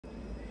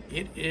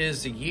It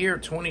is the year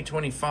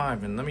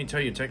 2025, and let me tell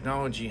you,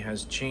 technology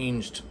has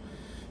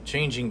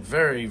changing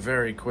very,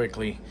 very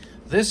quickly.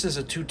 This is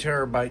a 2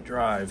 terabyte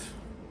drive.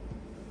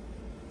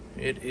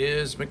 It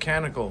is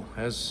mechanical,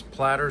 has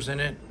platters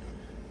in it,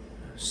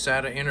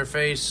 SATA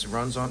interface,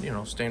 runs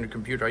on, standard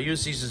computer. I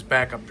use these as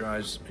backup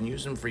drives, been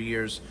using them for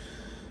years.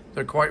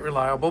 They're quite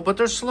reliable, but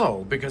they're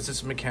slow because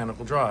it's a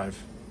mechanical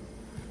drive.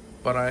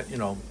 But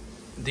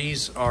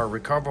these are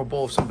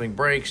recoverable. If something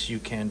breaks, you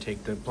can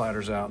take the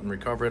platters out and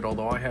recover it,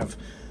 although I have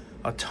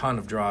a ton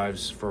of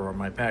drives for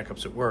my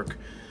backups at work.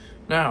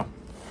 Now,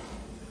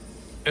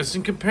 as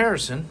in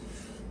comparison,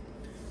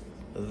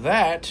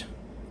 that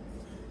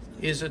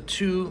is a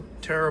 2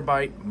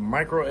 terabyte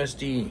micro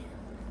SD.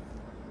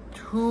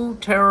 2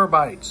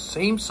 terabytes,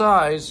 same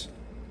size,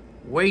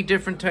 way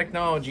different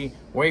technology,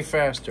 way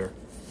faster.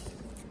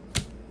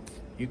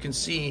 You can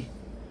see,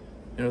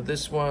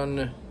 this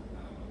one,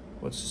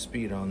 what's the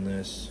speed on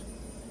this?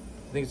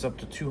 I think it's up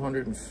to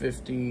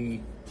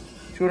 240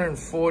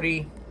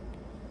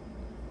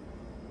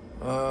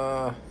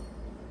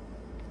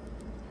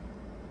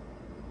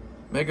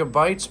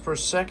 megabytes per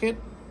second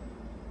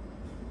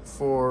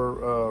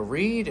for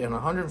read and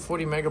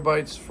 140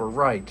 megabytes for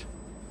write.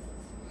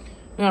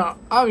 Now,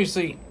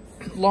 obviously,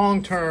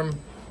 long term,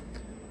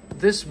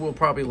 this will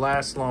probably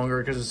last longer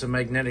because it's a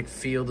magnetic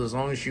field. As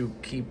long as you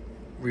keep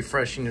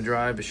refreshing the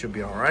drive, it should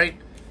be all right.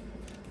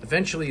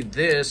 Eventually,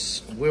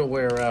 this will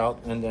wear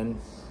out, and then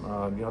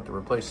you have to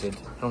replace it.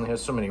 It only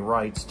has so many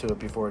writes to it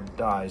before it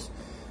dies.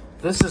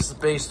 This is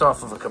based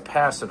off of a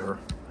capacitor.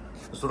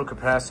 There's little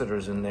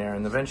capacitors in there,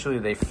 and eventually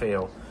they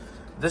fail.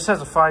 This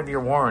has a 5-year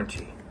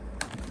warranty.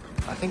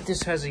 I think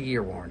this has a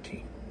year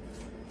warranty.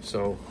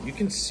 So you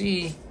can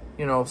see,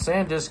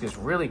 SanDisk is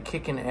really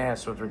kicking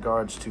ass with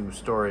regards to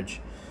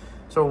storage.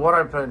 So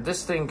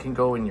this thing can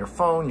go in your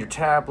phone, your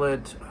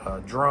tablet,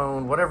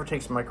 drone, whatever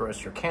takes micro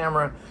SD, your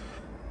camera,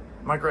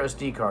 micro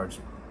SD cards.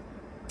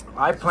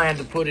 I plan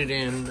to put it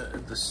in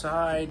the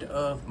side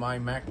of my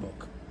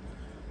MacBook.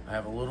 I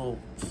have a little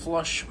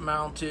flush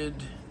mounted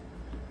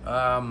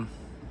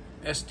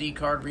SD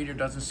card reader,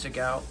 doesn't stick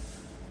out,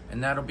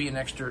 and that'll be an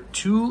extra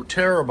 2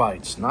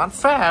 terabytes. Not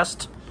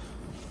fast,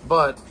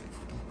 but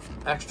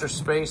extra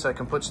space. I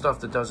can put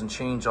stuff that doesn't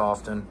change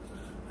often,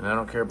 and I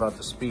don't care about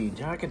the speed.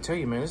 Yeah, I can tell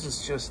you, man, this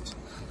is just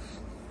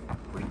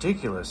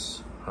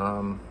ridiculous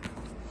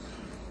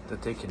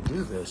that they can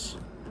do this,